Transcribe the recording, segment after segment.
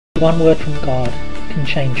one word from God can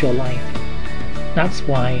change your life. That's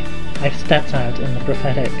why I've stepped out in the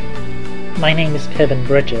prophetic. My name is Piven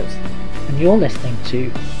Bridges, and you're listening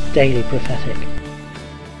to Daily Prophetic.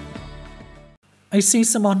 I see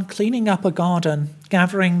someone cleaning up a garden,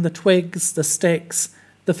 gathering the twigs, the sticks,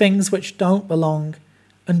 the things which don't belong,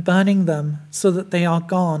 and burning them so that they are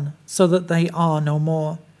gone, so that they are no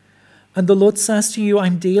more. And the Lord says to you,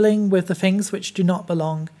 I'm dealing with the things which do not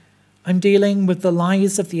belong. I'm dealing with the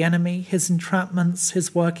lies of the enemy, his entrapments,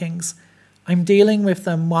 his workings. I'm dealing with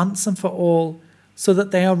them once and for all, so that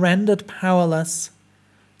they are rendered powerless.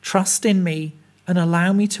 Trust in me and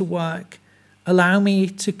allow me to work. Allow me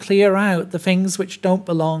to clear out the things which don't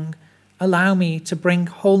belong. Allow me to bring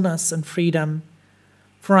wholeness and freedom.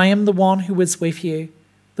 For I am the one who is with you,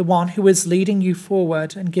 the one who is leading you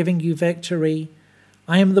forward and giving you victory.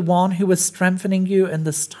 I am the one who is strengthening you in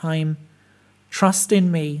this time. Trust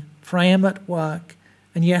in me, for I am at work,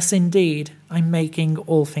 and yes, indeed, I'm making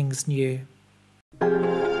all things new.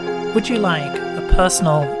 Would you like a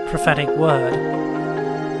personal prophetic word?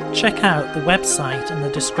 Check out the website in the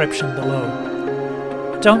description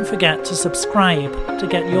below. Don't forget to subscribe to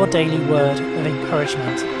get your daily word of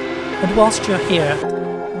encouragement. And whilst you're here,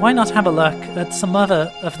 why not have a look at some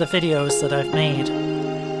other of the videos that I've made?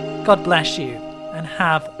 God bless you, and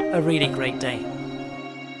have a really great day.